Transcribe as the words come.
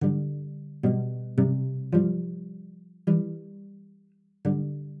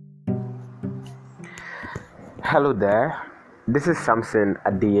Hello there, this is Samson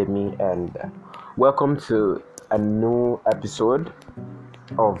Adeyemi, and welcome to a new episode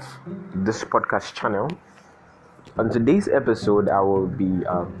of this podcast channel. On today's episode, I will be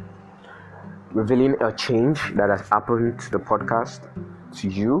revealing a change that has happened to the podcast to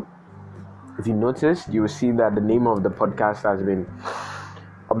you. If you noticed, you will see that the name of the podcast has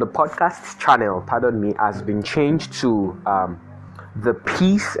been changed to the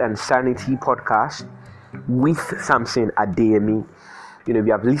Peace and Sanity podcast with Samson Adeyemi. We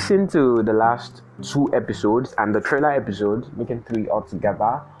have listened to the last two episodes and the trailer episode, making three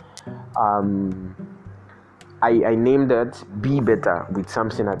altogether. I named it Be Better with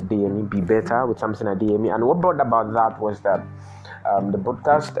Samson Adeyemi, Be Better with Samson Adeyemi. And what brought about that was that the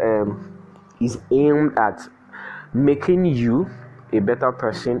podcast is aimed at making you a better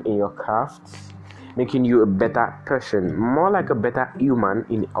person in your crafts, making you a better person, more like a better human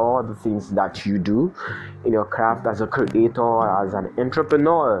in all the things that you do in your craft as a creator, as an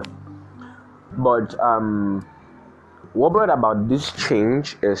entrepreneur. But what brought about this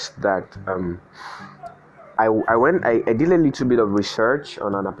change is that I did a little bit of research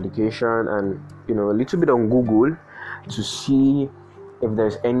on an application and a little bit on Google to see if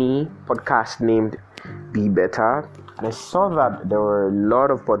there's any podcast named Be Better. And I saw that there were a lot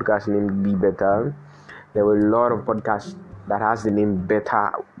of podcasts named Be Better. There were a lot of podcasts that has the name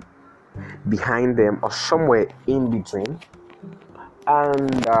Better behind them or somewhere in between.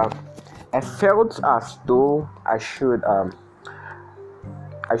 And I felt as though I should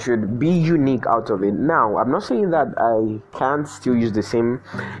be unique out of it. Now, I'm not saying that I can't still use the same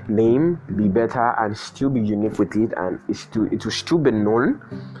name, Be Better, and still be unique with it, and it will still be known.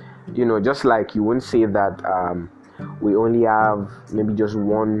 Just like you won't say that we only have maybe just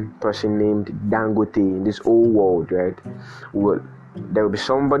one person named Dangote in this whole world, right? Well, there will be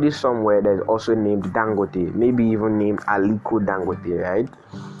somebody somewhere that's also named Dangote, maybe even named Aliko Dangote, right?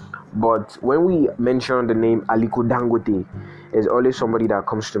 But when we mention the name Aliko Dangote, there's always somebody that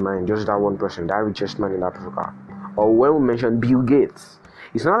comes to mind, just that one person, that richest man in Africa. Or when we mention Bill Gates,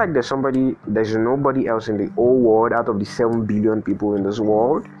 it's not like there's nobody else in the whole world out of the 7 billion people in this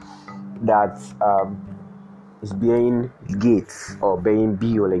world that is bearing Gates or bearing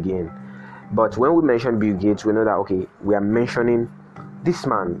Bill again. But when we mention Bill Gates, we know that we are mentioning this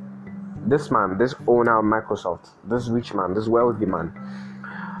man, this owner of Microsoft, this rich man, this wealthy man.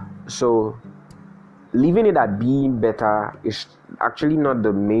 So leaving it at being better is actually not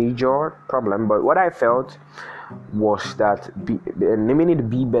the major problem, but what I felt was that naming it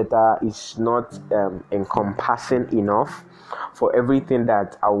Be Better is not encompassing enough for everything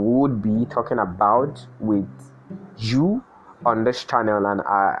that I would be talking about with you on this channel. And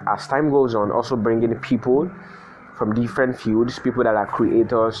as time goes on, also bringing people from different fields, people that are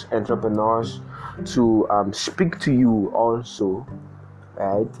creators, entrepreneurs, to speak to you also,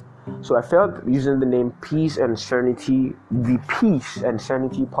 right? So I felt using the name Peace and Sanity, the Peace and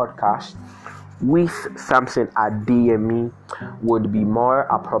Sanity podcast with Samson Adeyemi would be more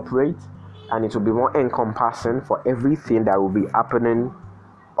appropriate, and it will be more encompassing for everything that will be happening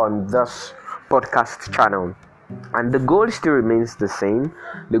on this podcast channel. And the goal still remains the same.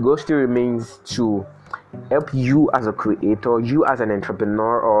 The goal still remains to help you as a creator, you as an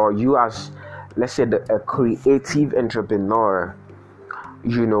entrepreneur, or you as, let's say, a creative entrepreneur.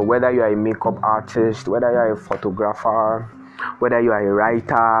 Whether you are a makeup artist, whether you are a photographer, whether you are a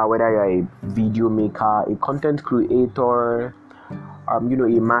writer, whether you are a video maker, a content creator, a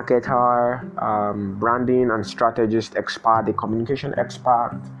marketer, branding and strategist expert, a communication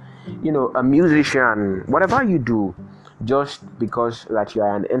expert, a musician, whatever you do, just because that you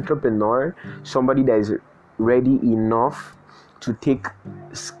are an entrepreneur, somebody that is ready enough to take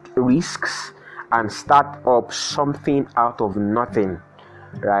risks and start up something out of nothing,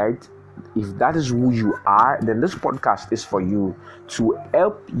 right? If that is who you are, then this podcast is for you, to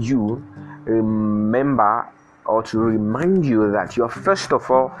help you remember or to remind you that you're first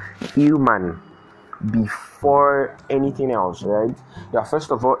of all human before anything else, right? You're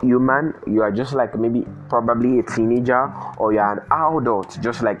first of all human. You are just like probably a teenager, or you're an adult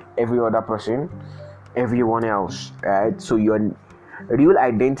just like every other person, everyone else, right? So your real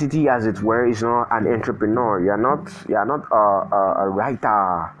identity, as it were, is not an entrepreneur. You are not a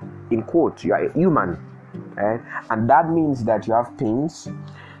writer, in quotes. You are a human, right? And that means that you have pains,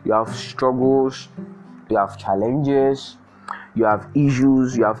 you have struggles, you have challenges, you have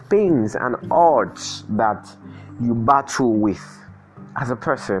issues, you have pains and odds that you battle with as a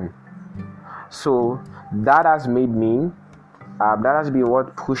person. So that has been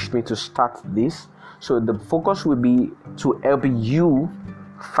what pushed me to start this. So the focus will be to help you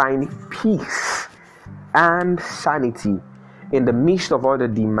find peace and sanity in the midst of all the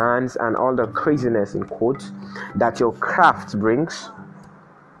demands and all the craziness in quotes that your craft brings,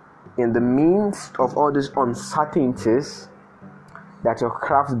 in the midst of all these uncertainties that your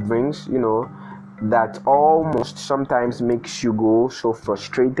craft brings, that almost sometimes makes you go so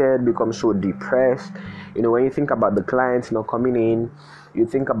frustrated, become so depressed. When you think about the clients not coming in, you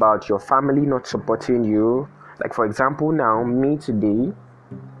think about your family not supporting you. Like, for example, now, me today,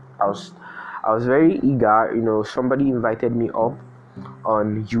 I was very eager. Somebody invited me up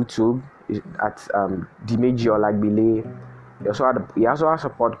on YouTube at Dimeji Olagbile. He also has a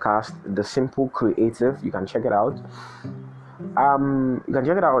podcast, The Simple Creative. You can check it out. You can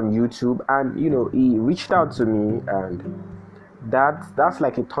check it out on YouTube, and he reached out to me, and that's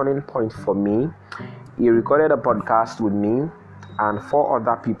like a turning point for me. He recorded a podcast with me and four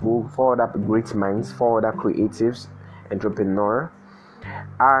other great minds, four other creatives, entrepreneur.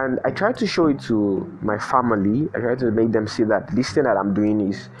 And I tried to show it to my family. I tried to make them see that this thing that I'm doing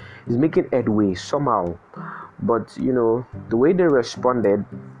is making headway somehow. But the way they responded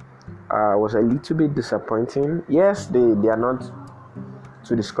was a little bit disappointing. Yes, they are not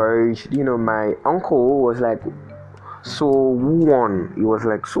too discouraged. My uncle was like, so who won? He was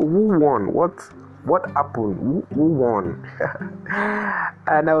like, so who won? What happened? Who won?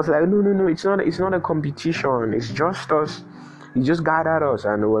 And I was like, no, it's not a competition. It's just us. He just guided us,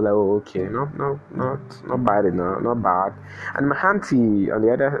 and we were like, oh, okay, not bad enough, not bad. And my auntie on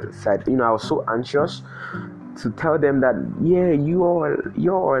the other side, I was so anxious to tell them that, yeah, you're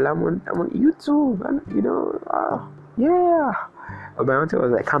all, I'm on YouTube, and yeah. But my auntie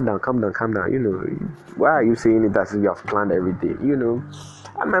was like, calm down. Why are you saying it as if you have planned everything?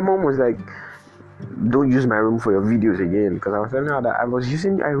 And my mom was like, don't use my room for your videos again, because I was telling her that I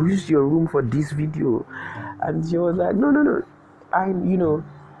used your room for this video, and she was like, no,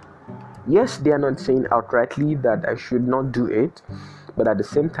 yes, they are not saying outrightly that I should not do it, but at the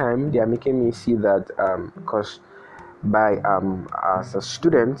same time, they are making me see that because as a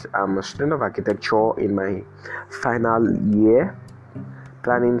student, I'm a student of architecture in my final year,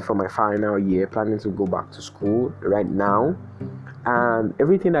 planning to go back to school right now, and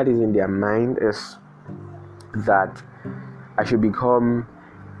everything that is in their mind is that I should become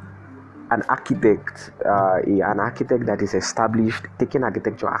an architect that is established, taking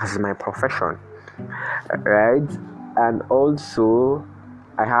architecture as my profession, right? And also,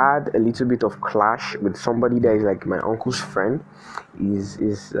 I had a little bit of clash with somebody that is like my uncle's friend.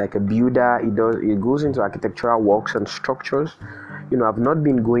 Is like a builder. He goes into architectural works and structures. I've not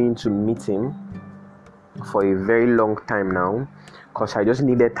been going to meet him for a very long time now, because I just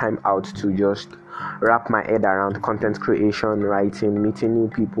needed time out to just wrap my head around content creation, writing, meeting new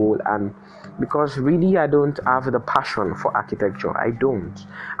people, and because really I don't have the passion for architecture. I don't.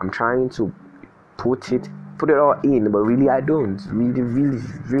 I'm trying to put it all in, but really I don't.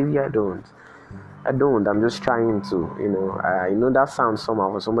 Really I don't. I'm just trying to, I know that sounds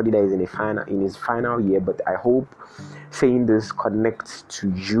somehow for somebody that is in his final year, but I hope saying this connects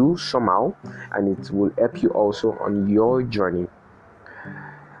to you somehow, and it will help you also on your journey.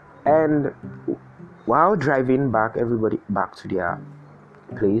 And while driving everybody back to their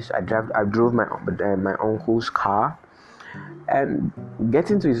place, I drove my uncle's car, and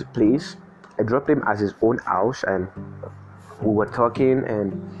getting to his place, I dropped him at his own house, and we were talking,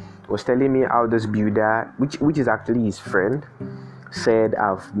 and he was telling me how this builder, which is actually his friend, said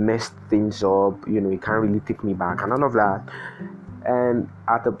I've messed things up, he can't really take me back and all of that. And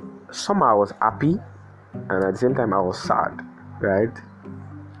somehow I was happy, and at the same time I was sad, right?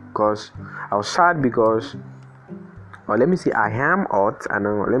 Because I was sad because, or let me say, I am hot, and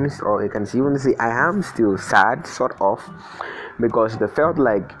or you can even say I am still sad, sort of, because they felt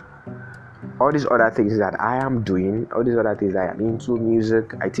like all these other things that I am doing, all these other things that I am into,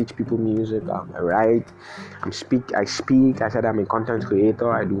 music, I teach people music, I write, I speak, I said I'm a content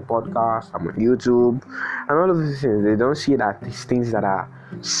creator, I do podcasts, I'm on YouTube, and all of these things, they don't see that these things that are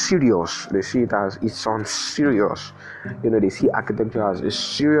serious, they see it as it's on serious, they see architecture as a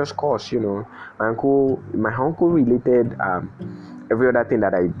serious course. My uncle related every other thing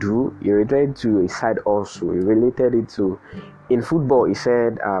that I do, he related to a side also. He related it to, in football, he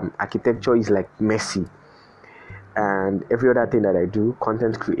said architecture is like Messi, and every other thing that I do,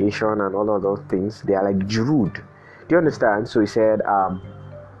 content creation and all of those things, they are like Giroud. Do you understand? So he said,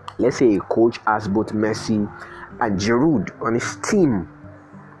 let's say a coach has both Messi and Giroud on his team,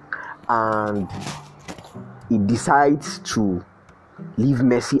 and he decides to leave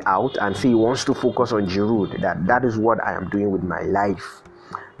Messi out and say he wants to focus on Giroud. That is what I am doing with my life.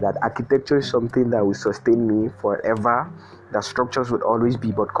 that architecture is something that will sustain me forever, that structures would always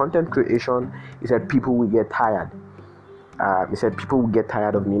be, but content creation, he said people will get tired. He said people will get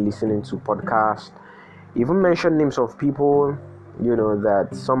tired of me listening to podcasts. He even mentioned names of people, that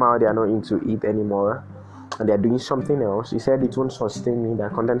somehow they are not into it anymore and they're doing something else. He said it won't sustain me,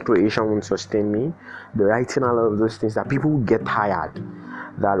 that content creation won't sustain me, the writing, all of those things, that people will get tired,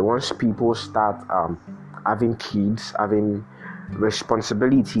 that once people start having kids, having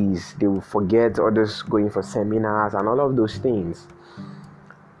responsibilities, they will forget others going for seminars and all of those things.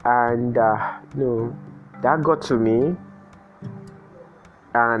 And that got to me,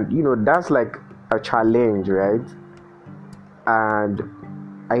 and that's like a challenge, right? And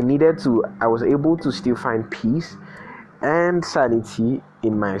I was able to still find peace and sanity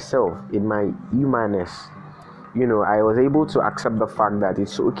in myself, in my humanness. I was able to accept the fact that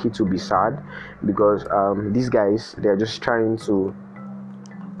it's okay to be sad, because these guys, they're just trying to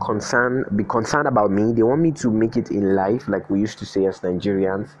be concerned about me. They want me to make it in life, like we used to say as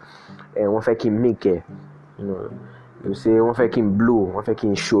Nigerians. And one can make it, you say one can blow, one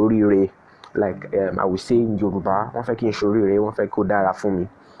can shorire, like I would say in Yoruba, one can shorire, one can dara for me.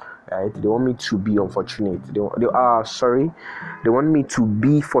 Right? They want me to be unfortunate. They are sorry. They want me to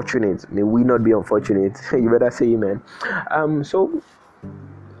be fortunate. May we not be unfortunate. You better say amen. So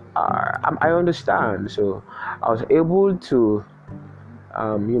I understand. So I was able to,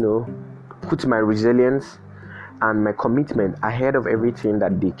 put my resilience and my commitment ahead of everything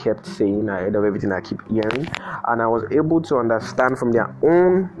that they kept saying, ahead of everything I keep hearing, and I was able to understand from their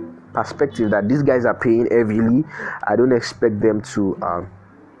own perspective that these guys are paying heavily. I don't expect them to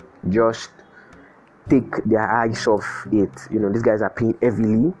just take their eyes off it. These guys are paying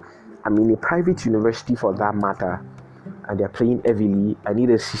heavily. I'm in a private university for that matter, and they're paying heavily. I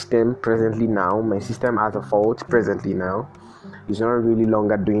need a system presently now. My system has a fault presently now. It's not really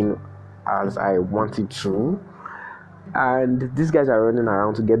longer doing as I want it to. And these guys are running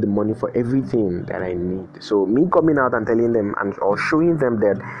around to get the money for everything that I need. So me coming out and telling them or showing them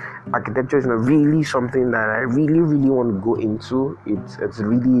that architecture is not really something that I really, really want to go into. It's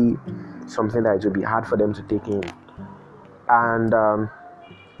really something that it will be hard for them to take in. And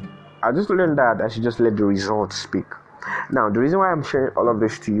I just learned that I should just let the results speak. Now, the reason why I'm sharing all of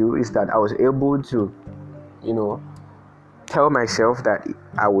this to you is that I was able to, tell myself that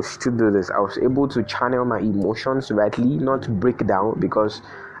I will still do this. I was able to channel my emotions rightly, not break down, because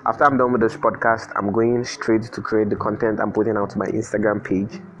after I'm done with this podcast, I'm going straight to create the content I'm putting out to my Instagram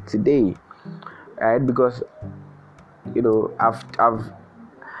page today, right? Because I've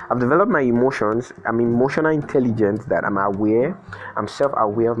developed my emotions. I'm emotional intelligent, that I'm aware, I'm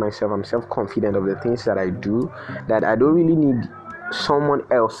self-aware of myself, I'm self-confident of the things that I do, that I don't really need someone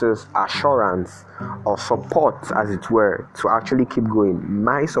else's assurance or support, as it were, to actually keep going.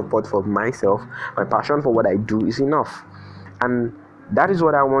 My support for myself, my passion for what I do is enough. And that is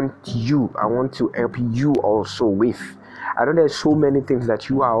what I want to help you also with. I know there's so many things that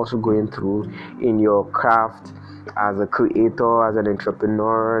you are also going through in your craft, as a creator, as an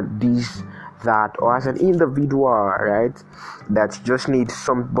entrepreneur, this, that, or as an individual, right? That just needs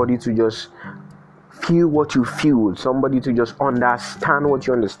somebody to just feel what you feel, somebody to just understand what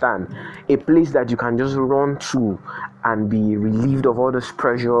you understand, a place that you can just run to and be relieved of all this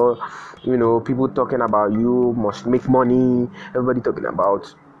pressure. People talking about you must make money, everybody talking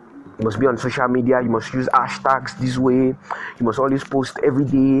about you must be on social media, you must use hashtags this way, you must always post every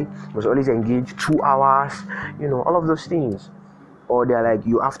day, you must always engage 2 hours, all of those things. Or they're like,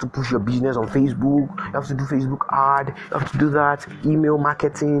 you have to push your business on Facebook, you have to do Facebook ad, you have to do that, email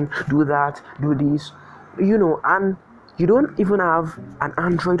marketing, do that, do this, and you don't even have an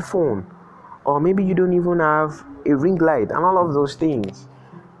Android phone, or maybe you don't even have a ring light and all of those things,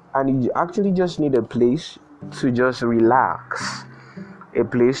 and you actually just need a place to just relax, a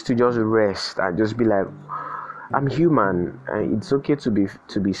place to just rest and just be like, I'm human, and it's okay to be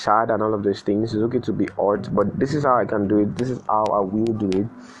sad and all of those things. It's okay to be hurt, but this is how I can do it. This is how I will do it.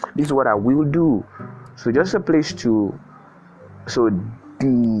 This is what I will do. So just a place to. So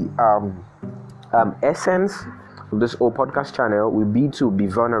the essence of this whole podcast channel will be to be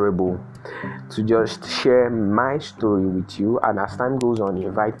vulnerable, to just share my story with you, and as time goes on,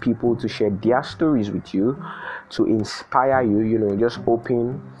 invite people to share their stories with you, to inspire you. Just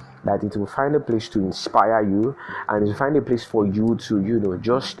hoping that it will find a place to inspire you, and it will find a place for you to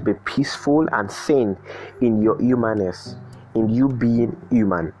just be peaceful and sane in your humanness, in you being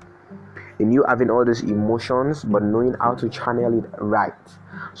human, in you having all these emotions but knowing how to channel it right.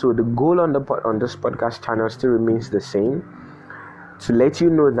 So the goal on this podcast channel still remains the same, to let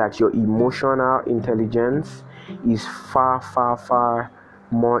you know that your emotional intelligence is far, far, far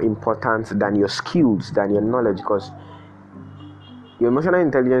more important than your skills, than your knowledge, because your emotional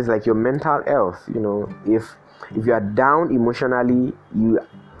intelligence is like your mental health. If you are down emotionally, you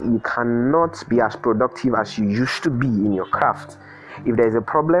cannot be as productive as you used to be in your craft. If there is a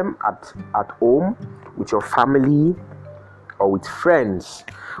problem at home, with your family, or with friends,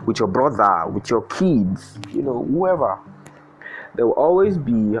 with your brother, with your kids, whoever, there will always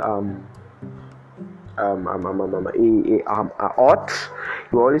be a hurt.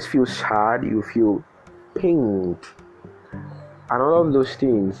 You always feel sad, you feel pained, and all of those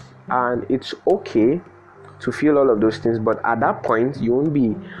things. And it's okay to feel all of those things, but at that point you won't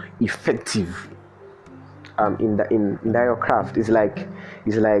be effective in that your craft. It's like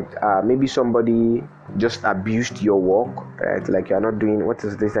maybe somebody just abused your work, right? Like, you're not doing, what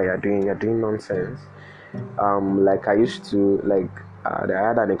is this that you're doing nonsense. Like, I used to, I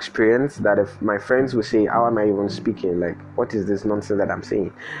had an experience that if my friends would say, how am I even speaking, like, what is this nonsense that I'm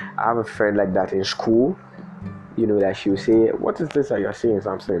saying? I have a friend like that in school, that she would say, what is this that you're saying,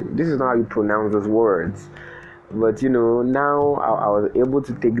 Samson? This is not how you pronounce those words. But now I was able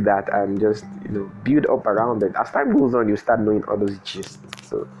to take that and just build up around it. As time goes on, you start knowing all those gists.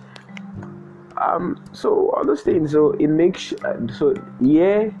 So all those things. So it makes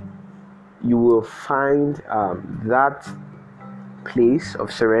you will find that place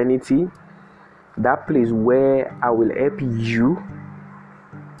of serenity, that place where I will help you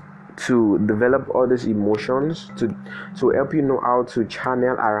to develop all these emotions, to help you know how to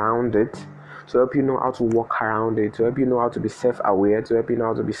channel around it, to help you know how to walk around it, to help you know how to be self-aware, to help you know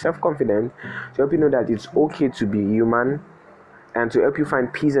how to be self-confident, to help you know that it's okay to be human, and to help you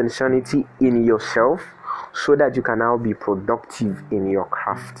find peace and sanity in yourself, so that you can now be productive in your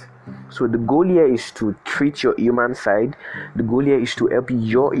craft. So the goal here is to treat your human side. The goal here is to help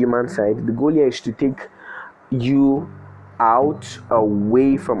your human side. The goal here is to take you out,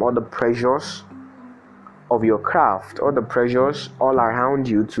 away from all the pressures of your craft, all the pressures all around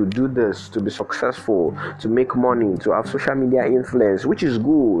you to do this, to be successful, to make money, to have social media influence, which is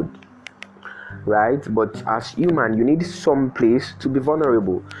good, right? But as human, you need some place to be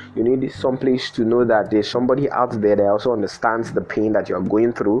vulnerable. You need some place to know that there's somebody out there that also understands the pain that you're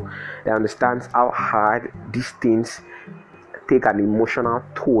going through, that understands how hard these things take an emotional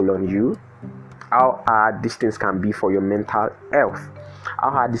toll on you, how hard these things can be for your mental health, how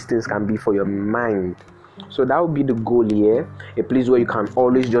hard these things can be for your mind. So that would be the goal here, a place where you can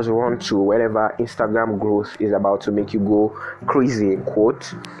always just run to whenever Instagram growth is about to make you go crazy, in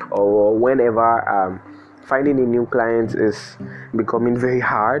quote, or whenever finding a new client is becoming very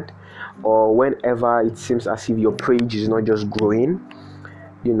hard, or whenever it seems as if your page is not just growing,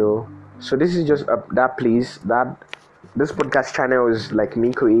 So this is just that place that this podcast channel is like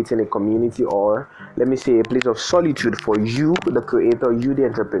me creating a community, or let me say a place of solitude for you, the creator, you, the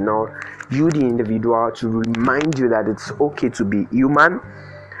entrepreneur, you, the individual, to remind you that it's okay to be human,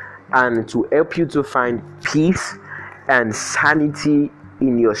 and to help you to find peace and sanity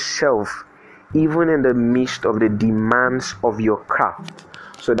in yourself, even in the midst of the demands of your craft.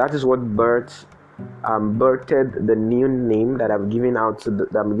 So that is what birthed the new name that I'm giving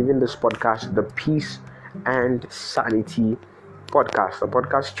that I'm giving this podcast, the Peace and Sanity podcast, a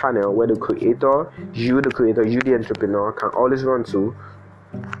podcast channel where the creator, you the entrepreneur, can always run to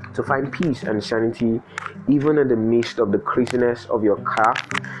find peace and sanity, even in the midst of the craziness of your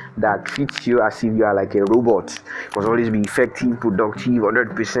craft that treats you as if you are like a robot. You must always be effective, productive,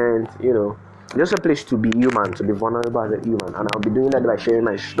 100%, just a place to be human, to be vulnerable as a human. And I'll be doing that by sharing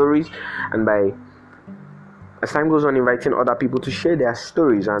my stories, and by, as time goes on, inviting other people to share their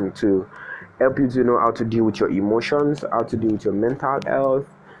stories, and to help you to know how to deal with your emotions, how to deal with your mental health,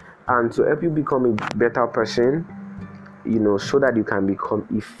 and to help you become a better person, so that you can become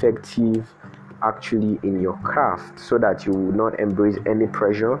effective actually in your craft, so that you will not embrace any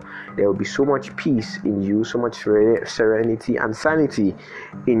pressure. There will be so much peace in you, so much serenity and sanity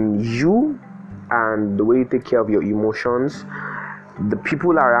in you, and the way you take care of your emotions, the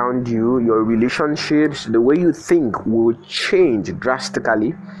people around you, your relationships, the way you think will change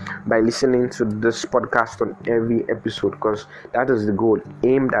drastically by listening to this podcast on every episode, because that is the goal,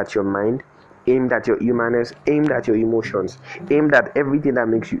 aimed at your mind, aimed at your humanness, aimed at your emotions, aimed at everything that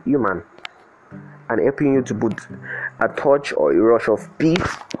makes you human, and helping you to put a touch or a rush of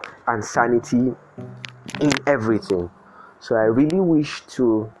peace and sanity in everything. So I really wish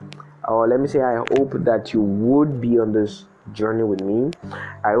to, or let me say, I hope that you would be on this journey with me.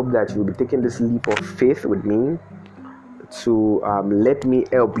 I hope that you'll be taking this leap of faith with me, to let me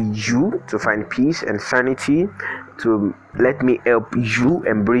help you to find peace and sanity, to let me help you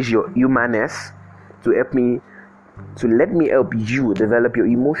embrace your humanness, to help me to let me help you develop your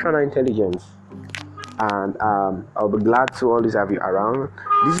emotional intelligence. And I'll be glad to always have you around.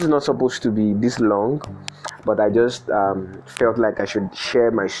 This is not supposed to be this long, but I just felt like I should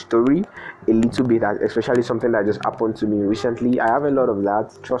share my story a little bit, especially something that just happened to me recently. I have a lot of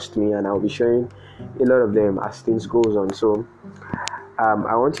that, trust me, and I'll be sharing a lot of them as things goes on. So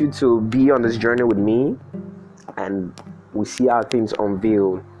I want you to be on this journey with me, and we see how things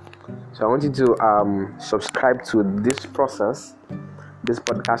unveil. So I want you to subscribe to this process, this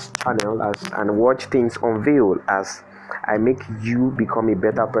podcast channel, and watch things unveil as I make you become a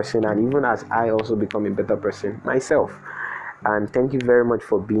better person, and even as I also become a better person myself. And thank you very much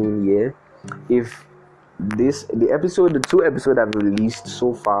for being here. If the two episodes I've released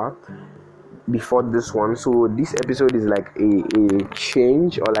so far before this one, so this episode is like a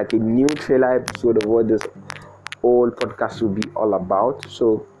change or like a new trailer episode of what this whole podcast will be all about.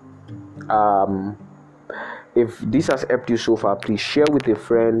 So if this has helped you so far, please share with a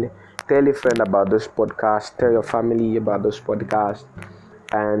friend, tell a friend about this podcast, tell your family about this podcast,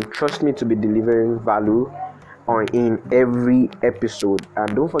 and trust me to be delivering value in every episode.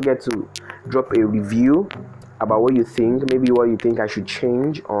 And don't forget to drop a review about what you think, maybe what you think I should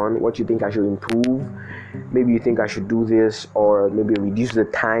change on, what you think I should improve, maybe you think I should do this, or maybe reduce the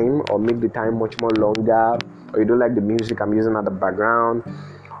time or make the time much more longer, or you don't like the music I'm using at the background,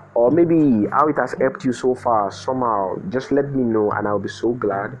 or maybe how it has helped you so far somehow. Just let me know, and I'll be so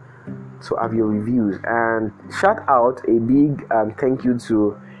glad to have your reviews. And shout out a big thank you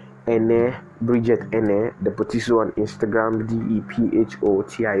to Bridget Ene, the Potizo on Instagram,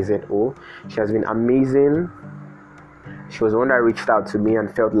 DEPHOTIZO. She has been amazing. She was the one that reached out to me and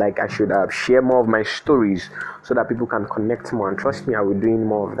felt like I should share more of my stories so that people can connect more. And trust me, I will be doing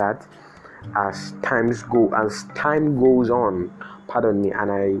more of that as time goes on. Pardon me.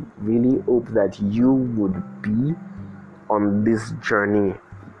 And I really hope that you would be on this journey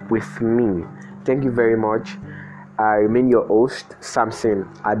with me. Thank you very much. I remain your host, Samson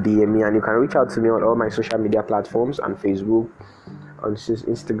Adeyemi, and you can reach out to me on all my social media platforms, on Facebook, on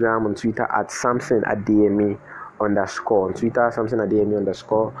Instagram, on Twitter at Samson Adeyemi _, on Twitter Samson Adeyemi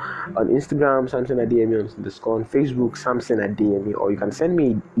 _ on Instagram Samson Adeyemi _ on Facebook Samson Adeyemi, or you can send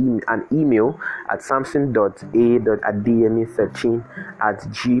me an email at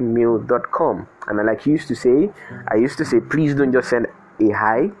samson.a.adeyemi13@gmail.com. And I used to say, please don't just send a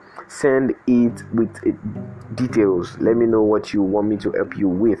hi, send it with details. Let me know what you want me to help you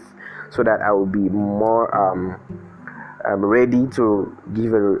with, so that I will be more ready to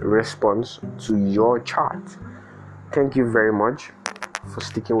give a response to your chart. Thank you very much for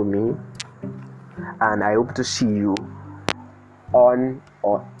sticking with me, and I hope to see you on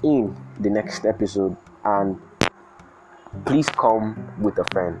or in the next episode. And please come with a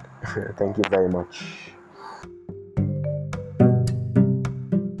friend. Thank you very much.